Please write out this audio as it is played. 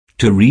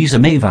Theresa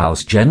May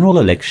vows general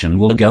election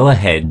will go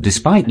ahead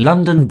despite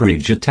London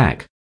Bridge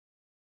attack.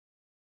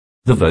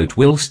 The vote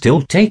will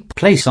still take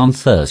place on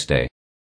Thursday.